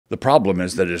The problem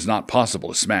is that it is not possible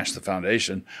to smash the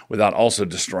foundation without also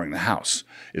destroying the house.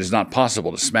 It is not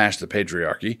possible to smash the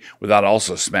patriarchy without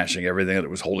also smashing everything that it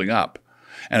was holding up.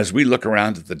 And as we look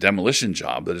around at the demolition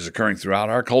job that is occurring throughout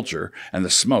our culture and the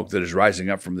smoke that is rising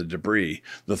up from the debris,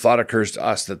 the thought occurs to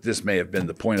us that this may have been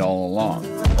the point all along.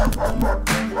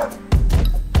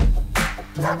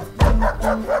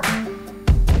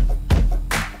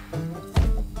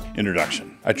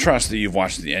 Introduction. I trust that you've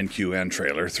watched the NQN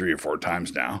trailer 3 or 4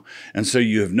 times now, and so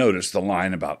you have noticed the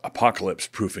line about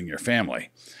apocalypse-proofing your family.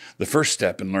 The first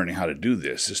step in learning how to do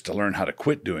this is to learn how to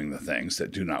quit doing the things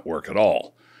that do not work at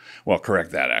all. Well,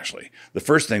 correct that, actually. The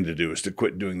first thing to do is to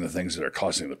quit doing the things that are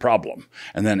causing the problem,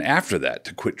 and then after that,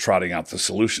 to quit trotting out the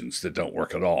solutions that don't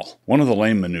work at all. One of the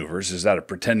lame maneuvers is that of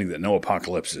pretending that no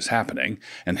apocalypse is happening,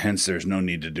 and hence there's no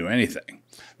need to do anything.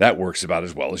 That works about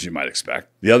as well as you might expect.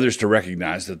 The other is to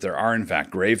recognize that there are in fact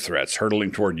grave threats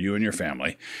hurtling toward you and your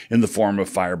family in the form of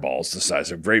fireballs the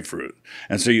size of grapefruit,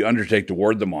 and so you undertake to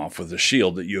ward them off with a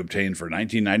shield that you obtained for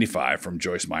 $19.95 from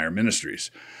Joyce Meyer Ministries.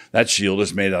 That shield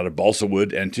is made out of balsa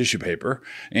wood and tissue paper,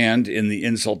 and in the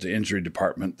insult to injury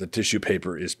department, the tissue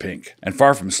paper is pink. And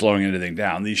far from slowing anything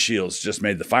down, these shields just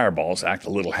made the fireballs act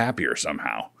a little happier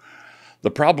somehow. The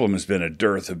problem has been a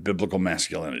dearth of biblical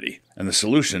masculinity, and the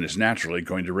solution is naturally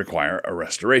going to require a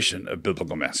restoration of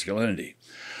biblical masculinity.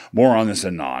 More on this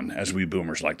anon, as we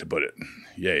boomers like to put it.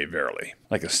 Yea, verily,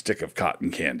 like a stick of cotton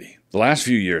candy. The last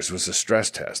few years was a stress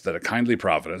test that a kindly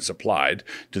providence applied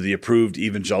to the approved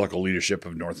evangelical leadership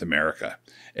of North America,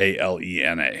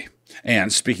 ALENA.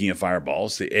 And speaking of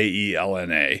fireballs, the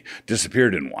AELNA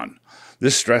disappeared in one.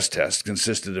 This stress test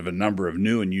consisted of a number of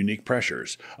new and unique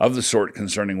pressures, of the sort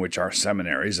concerning which our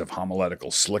seminaries of homiletical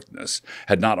slickness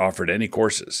had not offered any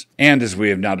courses. And as we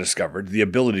have now discovered, the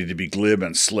ability to be glib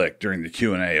and slick during the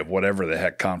Q&A of whatever the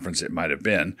heck conference it might have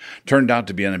been turned out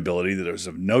to be an ability that was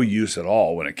of no use at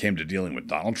all when it came to dealing with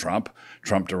Donald Trump,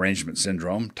 Trump derangement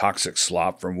syndrome, toxic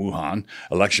slop from Wuhan,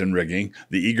 election rigging,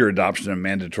 the eager adoption of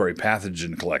mandatory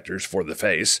pathogen collectors for the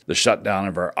face, the shutdown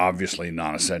of our obviously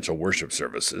non-essential worship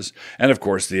services, and of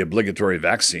course the obligatory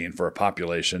vaccine for a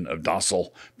population of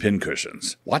docile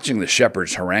pincushions. Watching the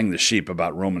shepherds harangue the sheep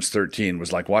about Romans 13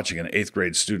 was like watching an 8th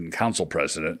grade student council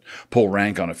president pull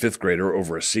rank on a 5th grader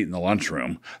over a seat in the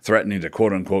lunchroom, threatening to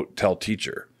quote-unquote tell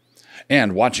teacher.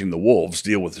 And watching the wolves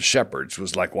deal with the shepherds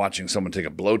was like watching someone take a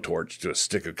blowtorch to a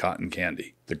stick of cotton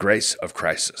candy. The grace of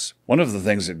crisis. One of the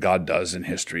things that God does in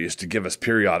history is to give us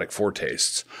periodic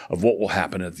foretastes of what will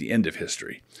happen at the end of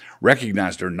history.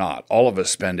 Recognized or not, all of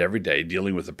us spend every day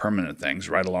dealing with the permanent things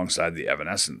right alongside the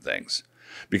evanescent things.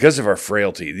 Because of our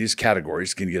frailty, these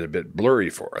categories can get a bit blurry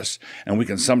for us, and we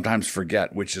can sometimes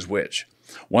forget which is which.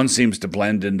 One seems to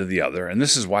blend into the other, and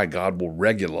this is why God will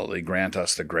regularly grant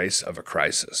us the grace of a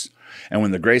crisis. And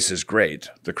when the grace is great,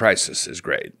 the crisis is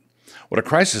great. What a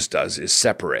crisis does is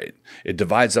separate. It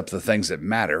divides up the things that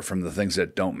matter from the things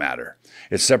that don't matter.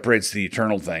 It separates the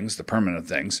eternal things, the permanent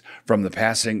things, from the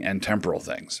passing and temporal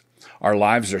things. Our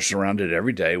lives are surrounded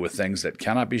every day with things that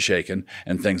cannot be shaken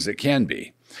and things that can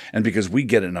be. And because we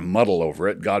get in a muddle over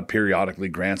it, God periodically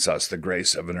grants us the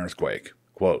grace of an earthquake.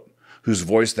 Quote, whose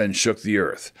voice then shook the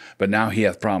earth. But now he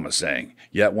hath promised, saying,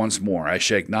 Yet once more I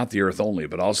shake not the earth only,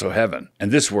 but also heaven.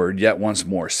 And this word, yet once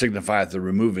more, signifieth the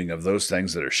removing of those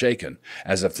things that are shaken,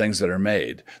 as of things that are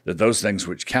made, that those things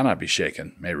which cannot be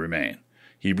shaken may remain.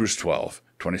 Hebrews 12,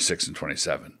 26 and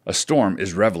 27. A storm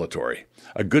is revelatory.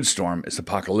 A good storm is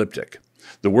apocalyptic.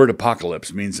 The word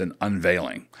apocalypse means an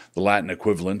unveiling. The Latin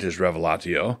equivalent is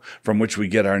revelatio, from which we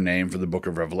get our name for the book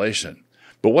of Revelation.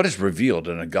 But what is revealed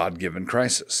in a God-given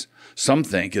crisis? Some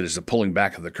think it is a pulling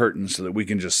back of the curtain so that we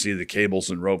can just see the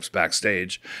cables and ropes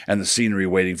backstage and the scenery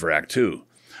waiting for Act 2.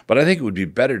 But I think it would be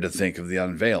better to think of the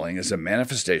unveiling as a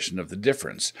manifestation of the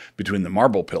difference between the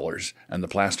marble pillars and the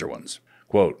plaster ones.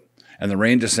 Quote, and the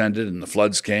rain descended, and the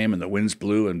floods came, and the winds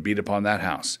blew and beat upon that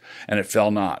house, and it fell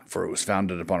not, for it was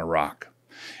founded upon a rock.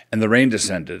 And the rain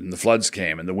descended, and the floods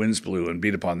came, and the winds blew and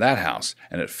beat upon that house,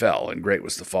 and it fell, and great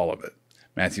was the fall of it.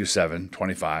 Matthew 7,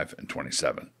 25 and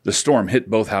 27. The storm hit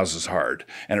both houses hard,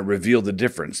 and it revealed the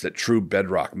difference that true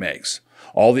bedrock makes.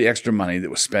 All the extra money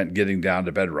that was spent getting down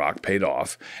to bedrock paid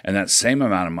off, and that same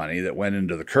amount of money that went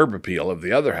into the curb appeal of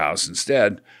the other house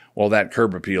instead, well, that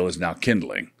curb appeal is now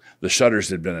kindling. The shutters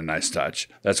had been a nice touch.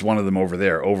 That's one of them over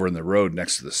there, over in the road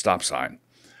next to the stop sign.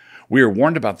 We are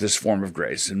warned about this form of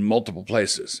grace in multiple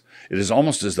places. It is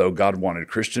almost as though God wanted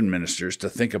Christian ministers to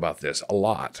think about this a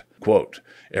lot. Quote,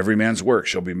 every man's work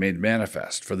shall be made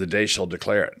manifest, for the day shall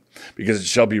declare it, because it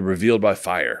shall be revealed by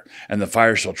fire, and the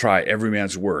fire shall try every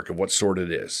man's work of what sort it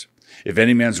is. If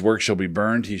any man's work shall be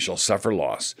burned, he shall suffer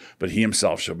loss, but he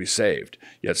himself shall be saved,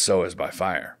 yet so as by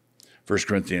fire. 1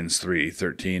 Corinthians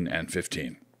 3:13 and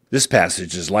 15. This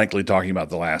passage is likely talking about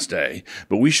the last day,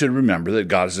 but we should remember that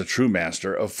God is a true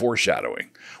master of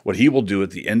foreshadowing. What he will do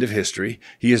at the end of history,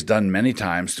 he has done many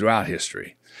times throughout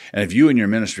history. And if you and your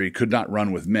ministry could not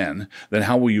run with men, then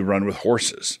how will you run with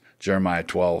horses? Jeremiah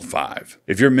 12:5.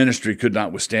 If your ministry could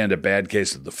not withstand a bad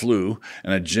case of the flu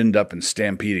and a ginned up and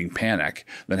stampeding panic,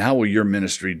 then how will your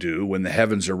ministry do when the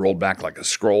heavens are rolled back like a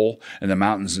scroll and the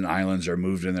mountains and islands are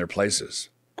moved in their places?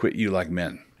 Quit you like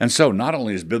men. And so, not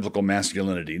only is biblical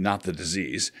masculinity not the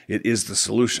disease, it is the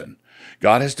solution.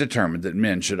 God has determined that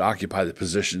men should occupy the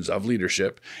positions of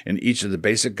leadership in each of the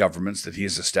basic governments that he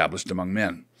has established among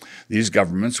men. These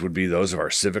governments would be those of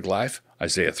our civic life,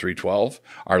 Isaiah 3:12,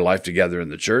 our life together in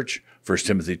the church, 1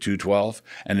 Timothy 2:12,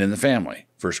 and in the family,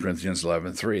 1 Corinthians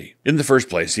 11:3. In the first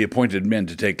place, he appointed men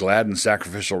to take glad and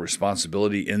sacrificial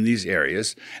responsibility in these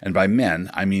areas, and by men,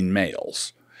 I mean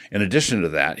males. In addition to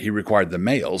that, he required the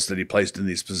males that he placed in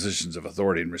these positions of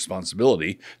authority and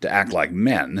responsibility to act like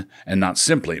men and not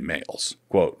simply males.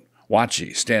 Quote, "Watch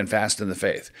ye, stand fast in the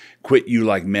faith. Quit you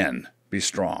like men, be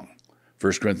strong."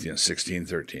 1 Corinthians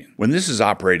 16:13. When this is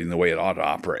operating the way it ought to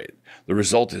operate, the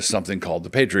result is something called the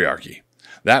patriarchy.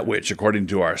 That which, according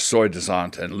to our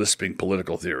soi-disant and lisping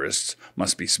political theorists,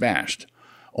 must be smashed.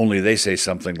 Only they say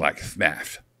something like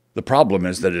thmath. The problem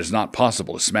is that it is not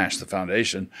possible to smash the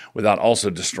foundation without also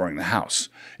destroying the house.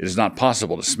 It is not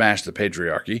possible to smash the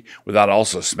patriarchy without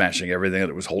also smashing everything that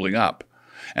it was holding up.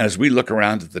 And as we look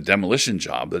around at the demolition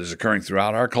job that is occurring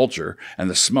throughout our culture and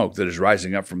the smoke that is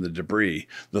rising up from the debris,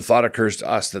 the thought occurs to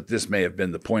us that this may have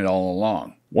been the point all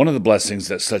along. One of the blessings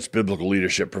that such biblical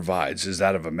leadership provides is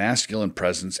that of a masculine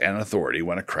presence and authority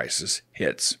when a crisis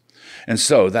hits. And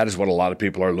so that is what a lot of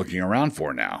people are looking around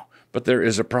for now. But there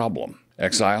is a problem.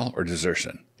 Exile or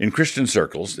desertion. In Christian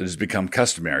circles, it has become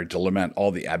customary to lament all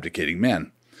the abdicating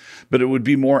men. But it would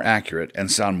be more accurate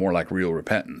and sound more like real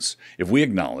repentance if we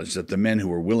acknowledge that the men who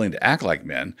were willing to act like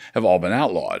men have all been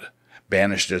outlawed.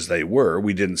 Banished as they were,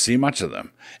 we didn't see much of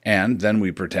them, and then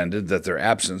we pretended that their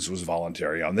absence was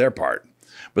voluntary on their part.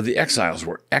 But the exiles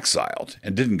were exiled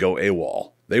and didn't go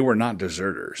AWOL. They were not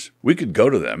deserters. We could go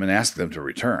to them and ask them to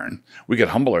return. We could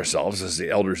humble ourselves as the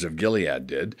elders of Gilead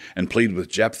did and plead with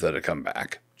Jephthah to come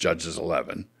back, Judges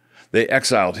 11. They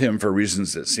exiled him for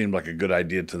reasons that seemed like a good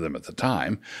idea to them at the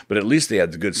time, but at least they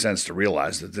had the good sense to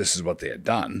realize that this is what they had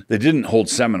done. They didn't hold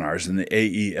seminars in the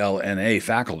AELNA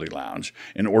faculty lounge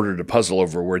in order to puzzle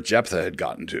over where Jephthah had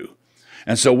gotten to.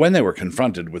 And so when they were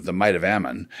confronted with the might of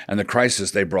Ammon and the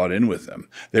crisis they brought in with them,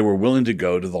 they were willing to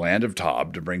go to the land of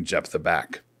Tob to bring Jephthah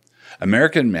back.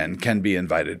 American men can be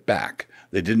invited back.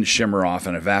 They didn't shimmer off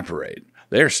and evaporate.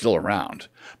 They are still around.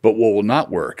 But what will not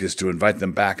work is to invite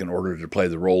them back in order to play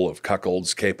the role of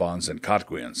Cuckolds, Capons, and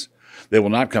Cotqueans. They will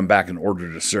not come back in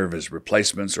order to serve as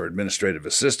replacements or administrative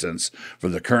assistants for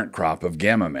the current crop of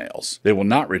gamma males. They will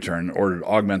not return in order to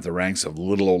augment the ranks of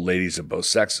little old ladies of both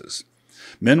sexes.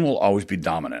 Men will always be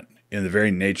dominant, in the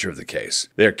very nature of the case.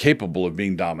 They are capable of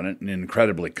being dominant in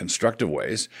incredibly constructive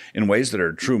ways, in ways that are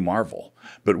a true marvel.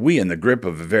 But we, in the grip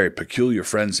of a very peculiar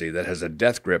frenzy that has a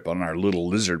death grip on our little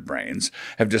lizard brains,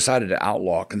 have decided to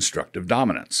outlaw constructive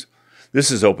dominance. This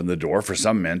has opened the door for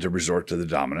some men to resort to the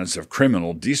dominance of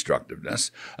criminal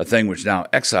destructiveness, a thing which now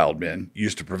exiled men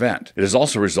used to prevent. It has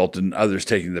also resulted in others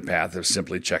taking the path of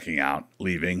simply checking out,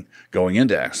 leaving, going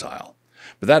into exile.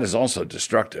 But that is also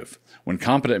destructive. When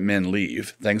competent men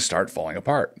leave, things start falling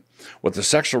apart. What the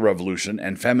sexual revolution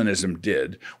and feminism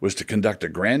did was to conduct a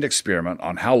grand experiment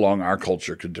on how long our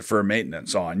culture could defer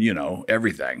maintenance on,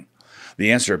 everything.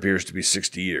 The answer appears to be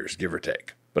 60 years, give or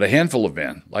take. But a handful of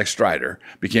men, like Strider,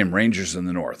 became rangers in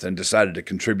the North and decided to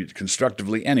contribute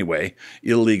constructively anyway,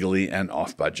 illegally and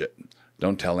off budget.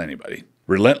 Don't tell anybody.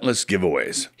 Relentless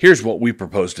giveaways. Here's what we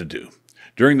propose to do.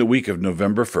 During the week of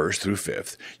November 1st through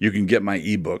 5th, you can get my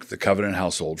ebook, The Covenant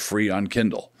Household, free on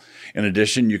Kindle. In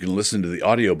addition, you can listen to the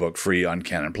audiobook free on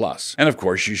Canon Press. And of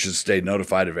course, you should stay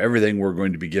notified of everything we're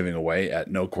going to be giving away at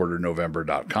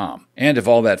noquarternovember.com. And if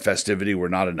all that festivity were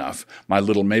not enough, my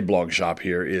little Mablog shop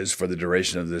here is, for the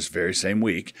duration of this very same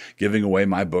week, giving away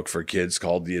my book for kids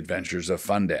called The Adventures of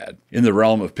Fun Dad. In the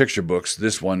realm of picture books,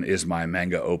 this one is my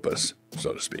manga opus,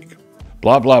 so to speak.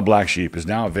 Blah Blah Black Sheep is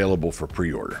now available for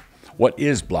pre-order. What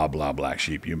is Blah Blah Black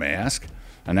Sheep, you may ask?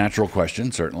 A natural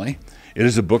question, certainly. It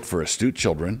is a book for astute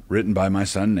children, written by my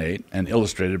son Nate and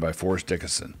illustrated by Forrest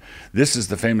Dickinson. This is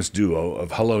the famous duo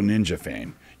of Hello Ninja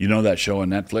fame. You know that show on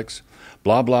Netflix?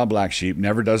 Blah Blah Black Sheep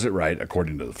never does it right,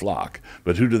 according to the flock,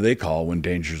 but who do they call when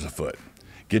danger's afoot?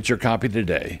 Get your copy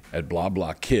today at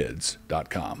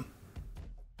blahblahkids.com.